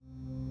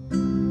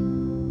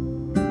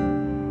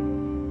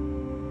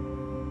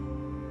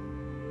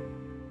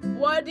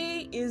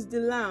Worthy is the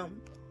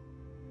Lamb,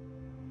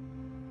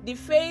 the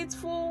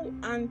faithful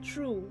and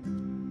true,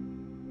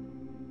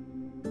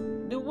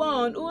 the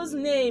one whose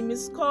name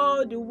is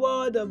called the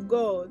Word of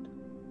God.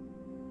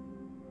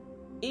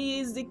 He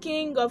is the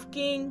King of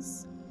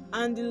kings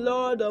and the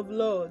Lord of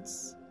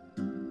lords.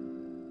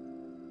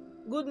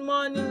 Good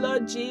morning,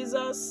 Lord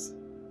Jesus.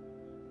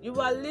 You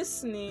are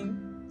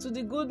listening to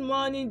the Good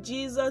Morning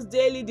Jesus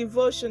Daily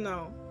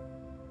Devotional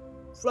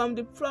from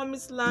the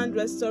Promised Land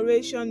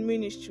Restoration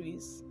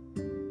Ministries.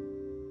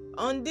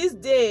 On this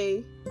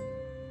day,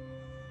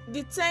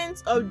 the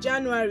 10th of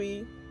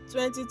January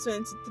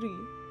 2023,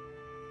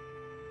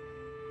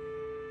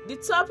 the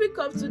topic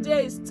of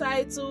today is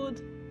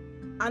titled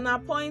An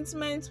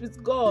Appointment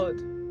with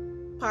God,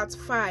 Part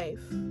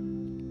 5.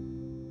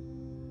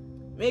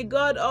 May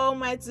God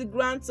Almighty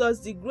grant us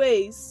the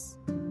grace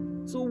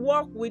to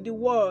walk with the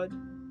Word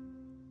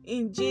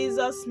in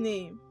Jesus'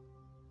 name.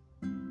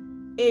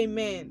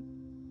 Amen.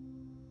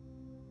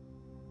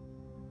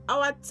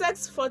 Our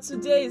text for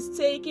today is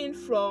taken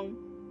from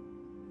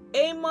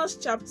Amos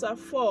chapter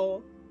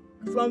 4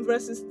 from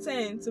verses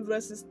 10 to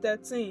verses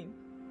 13.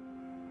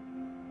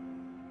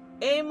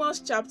 Amos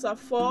chapter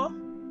 4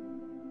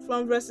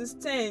 from verses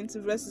 10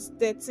 to verses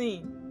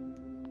 13.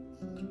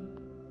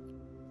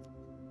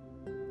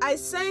 I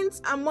sent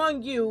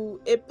among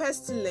you a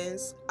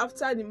pestilence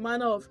after the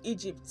manner of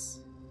Egypt.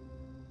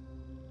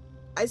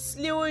 I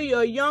slew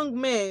your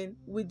young men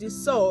with the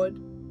sword.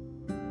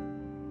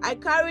 I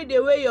carried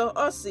away your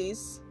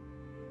horses,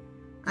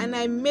 and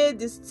I made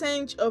the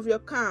stench of your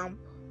camp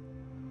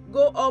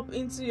go up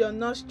into your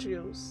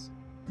nostrils.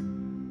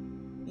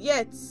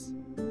 Yet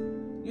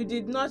you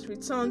did not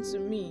return to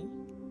me,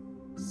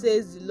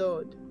 says the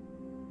Lord.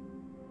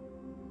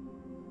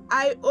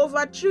 I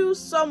overthrew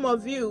some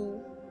of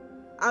you,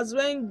 as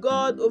when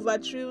God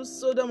overthrew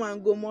Sodom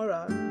and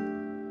Gomorrah,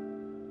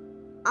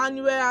 and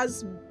you were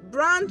as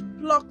brand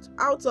plucked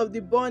out of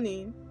the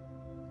burning,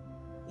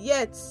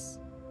 yet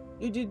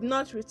you did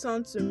not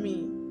return to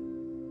me,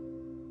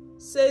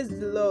 says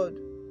the Lord.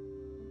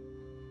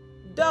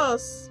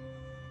 Thus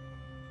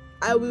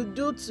I will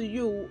do to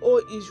you, O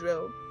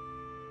Israel.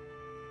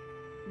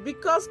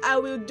 Because I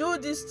will do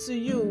this to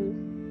you,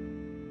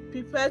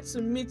 prepare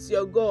to meet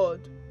your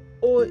God,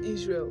 O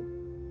Israel.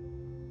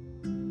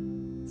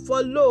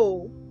 For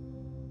lo,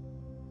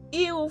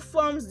 he who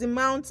forms the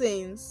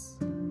mountains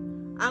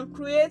and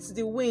creates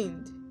the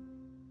wind,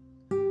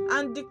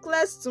 and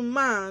declares to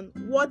man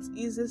what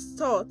is his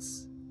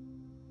thoughts,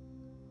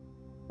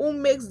 who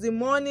makes the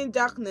morning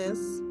darkness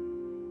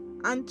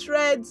and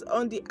treads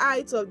on the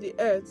height of the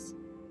earth,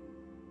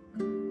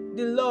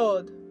 the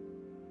Lord,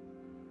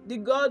 the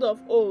God of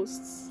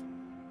hosts,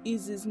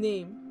 is his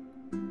name.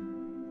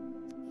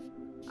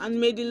 And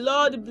may the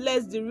Lord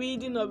bless the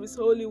reading of his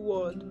holy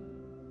word.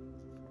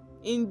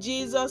 In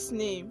Jesus'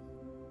 name,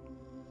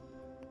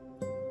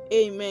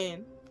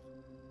 amen.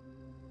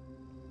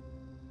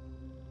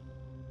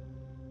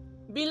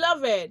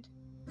 Beloved,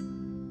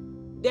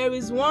 there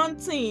is one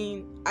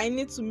thing I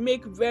need to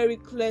make very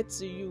clear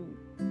to you.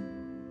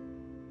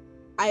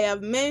 I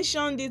have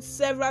mentioned it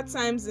several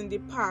times in the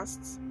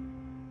past,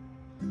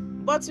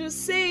 but will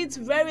say it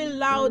very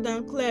loud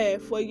and clear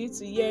for you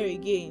to hear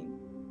again.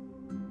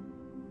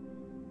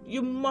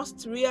 You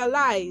must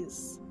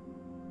realize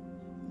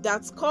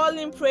that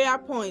calling prayer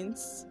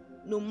points,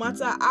 no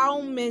matter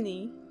how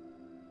many,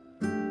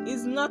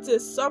 is not a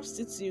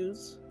substitute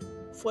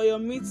for your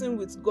meeting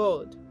with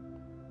God.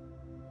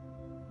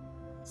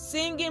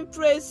 Singing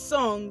praise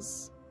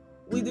songs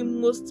with the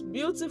most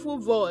beautiful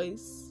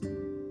voice,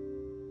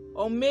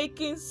 or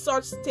making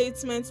such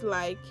statements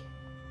like,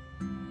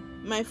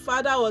 "My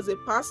father was a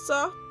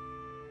pastor,"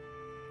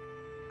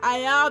 "I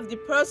have the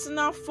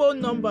personal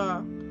phone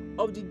number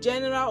of the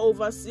general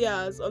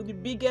overseers of the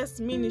biggest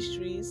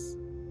ministries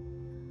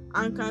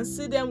and can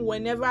see them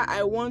whenever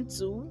I want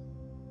to,"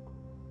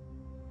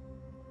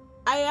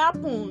 "I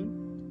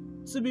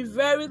happen to be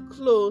very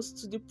close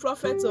to the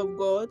prophet of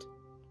God,"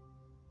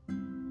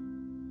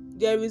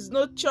 "There is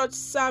no church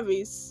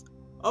service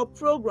or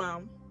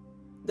program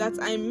that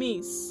I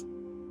miss,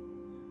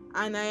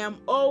 and I am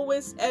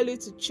always early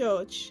to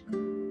church,"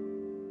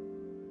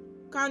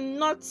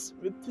 cannot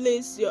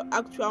replace your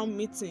actual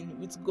meeting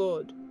with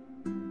God.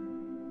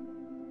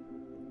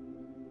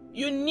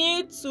 You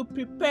need to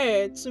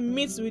prepare to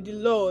meet with the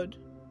Lord,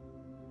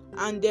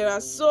 and there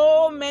are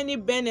so many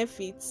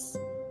benefits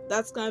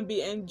that can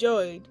be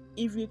enjoyed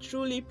if you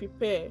truly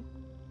prepare.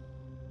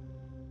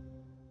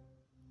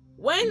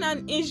 When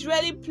an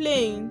Israeli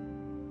plane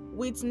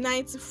with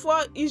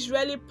 94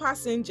 Israeli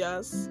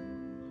passengers,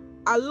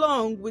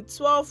 along with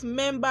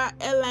 12-member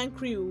airline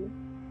crew,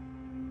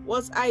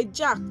 was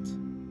hijacked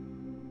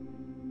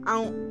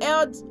and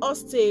held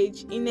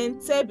hostage in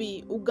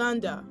Entebbe,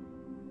 Uganda,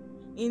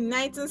 in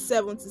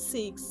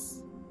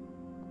 1976,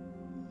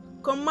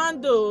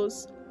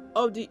 commandos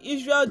of the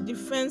Israel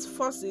Defense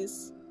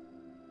Forces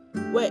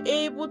were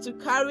able to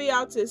carry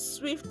out a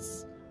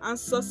swift and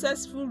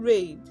successful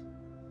raid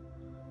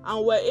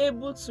and were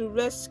able to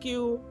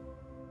rescue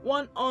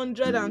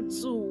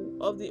 102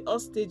 of the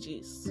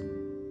hostages.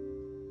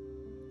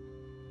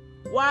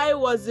 Why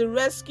was the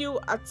rescue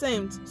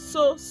attempt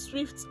so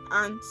swift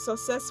and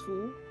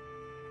successful?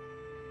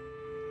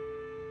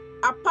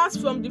 Apart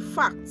from the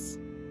fact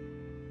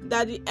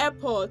that the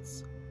airport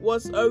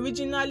was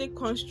originally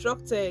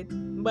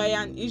constructed by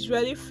an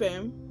Israeli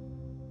firm,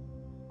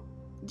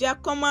 their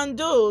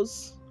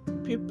commandos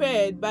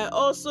prepared by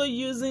also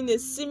using a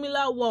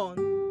similar one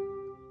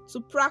to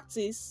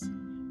practice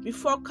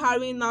before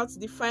carrying out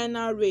the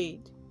final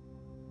raid.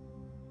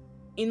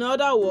 In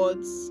other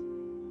words,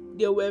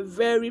 they were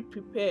very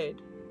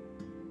prepared.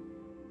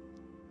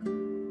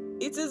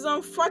 It is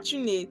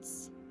unfortunate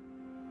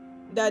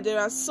that there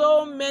are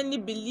so many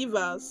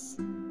believers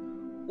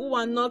who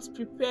are not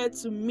prepared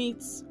to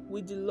meet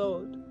with the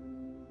Lord.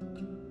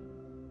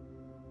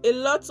 A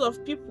lot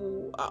of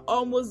people are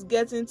almost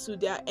getting to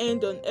their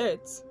end on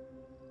earth,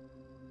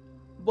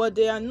 but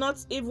they are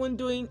not even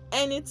doing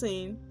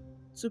anything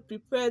to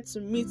prepare to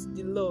meet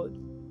the Lord.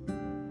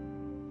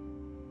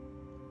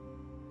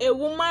 A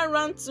woman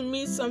ran to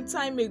me some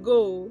time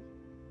ago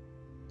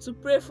to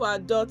pray for her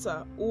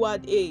daughter who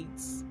had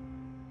AIDS.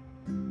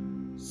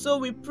 So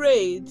we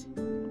prayed,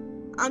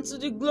 and to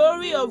the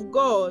glory of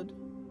God,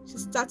 she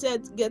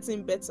started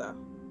getting better.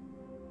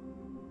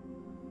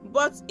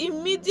 But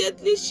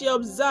immediately she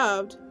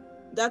observed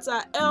that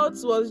her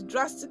health was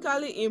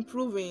drastically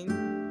improving.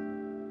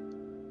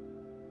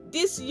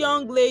 This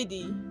young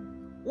lady,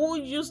 who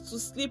used to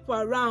sleep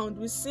around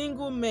with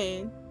single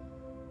men,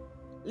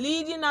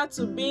 leading her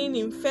to being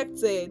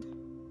infected,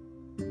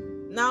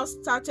 now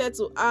started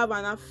to have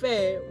an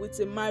affair with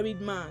a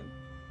married man.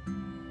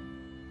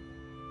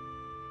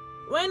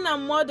 When her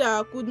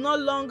mother could no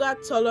longer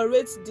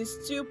tolerate the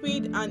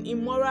stupid and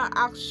immoral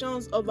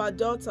actions of her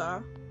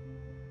daughter,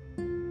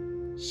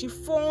 she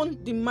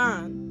phoned the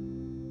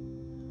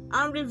man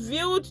and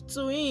revealed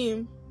to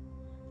him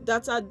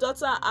that her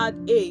daughter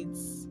had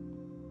AIDS.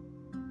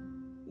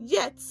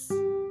 Yet,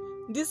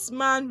 this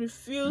man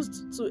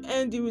refused to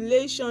end the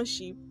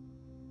relationship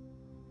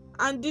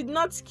and did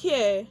not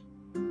care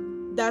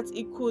that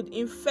he could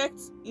infect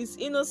his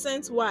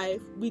innocent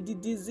wife with the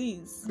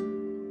disease.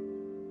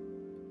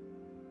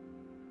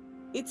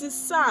 It is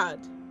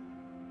sad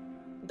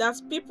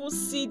that people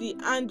see the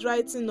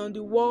handwriting on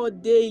the wall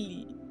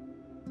daily,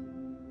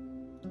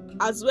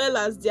 as well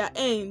as their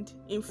end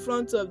in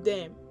front of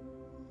them.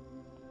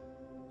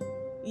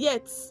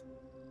 Yet,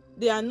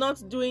 they are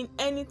not doing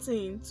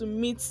anything to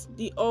meet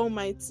the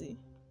Almighty.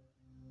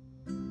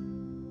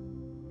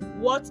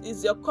 What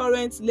is your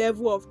current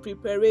level of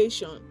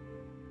preparation?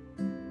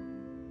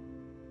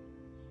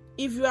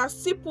 If you are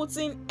still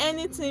putting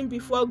anything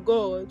before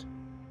God,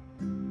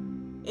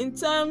 in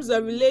terms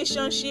of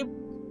relationship,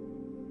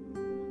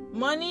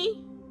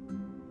 money,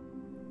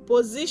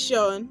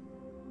 position,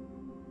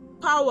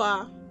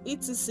 power,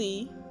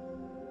 etc.,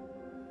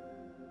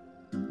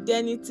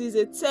 then it is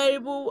a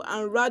terrible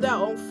and rather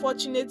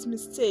unfortunate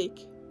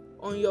mistake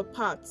on your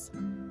part.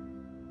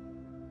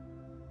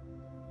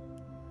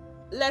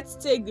 Let's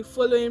take the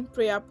following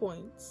prayer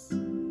points.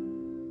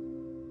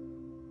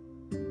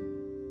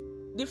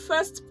 The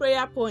first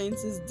prayer point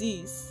is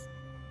this: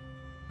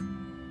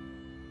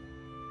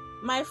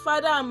 My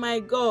Father and my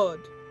God,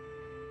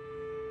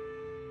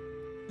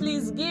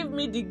 please give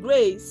me the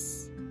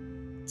grace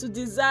to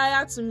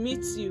desire to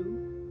meet you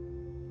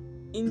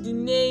in the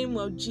name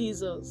of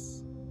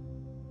Jesus.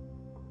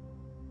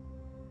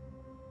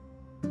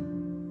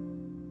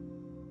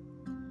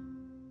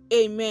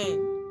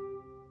 Amen.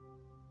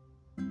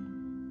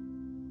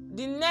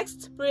 The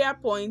next prayer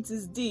point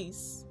is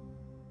this: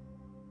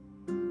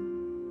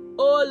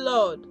 Oh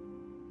Lord,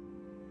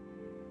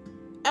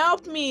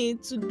 help me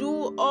to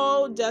do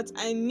all that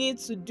I need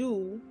to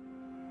do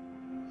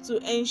to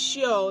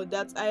ensure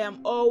that I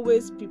am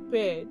always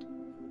prepared.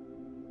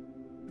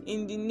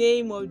 In the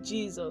name of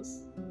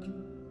Jesus.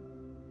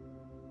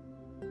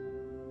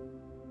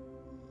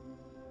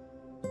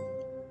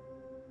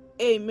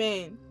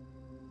 Amen.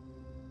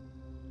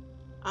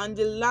 And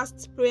the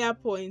last prayer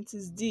point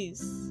is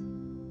this: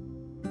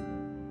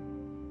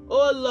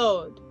 Oh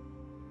Lord,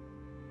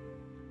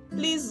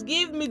 please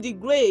give me the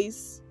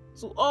grace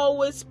to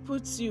always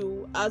put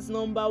you as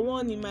number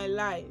one in my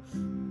life.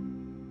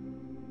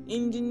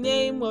 In the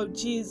name of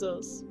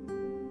Jesus.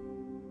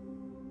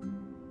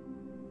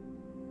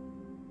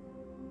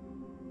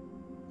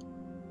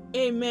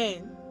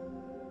 Amen.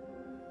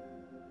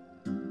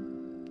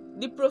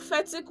 The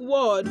prophetic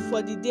word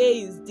for the day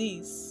is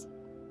this: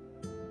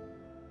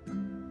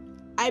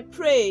 I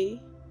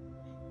pray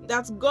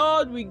that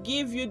God will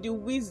give you the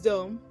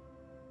wisdom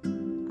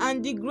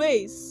and the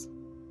grace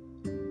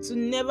to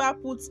never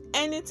put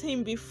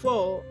anything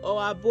before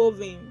or above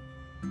Him.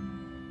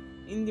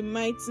 In the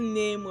mighty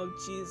name of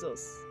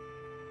Jesus.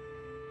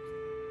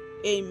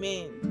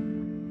 Amen.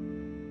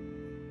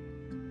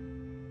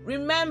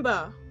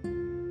 Remember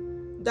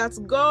that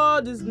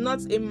God is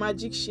not a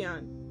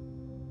magician.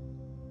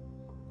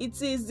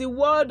 It is the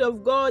word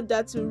of God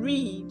that you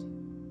read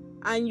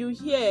and you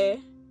hear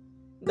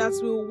that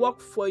will work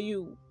for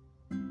you.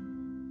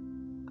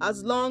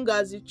 as long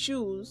as you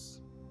choose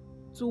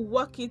to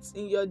work it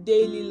in your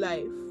daily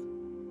life.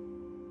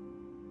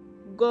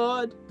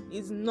 God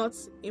is not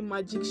a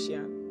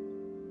magician.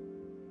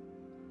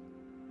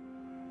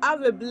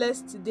 Have a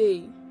blessed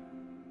day.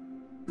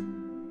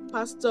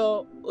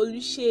 Pastor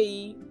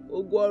Oluseyi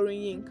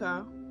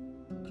Ogworinyinka.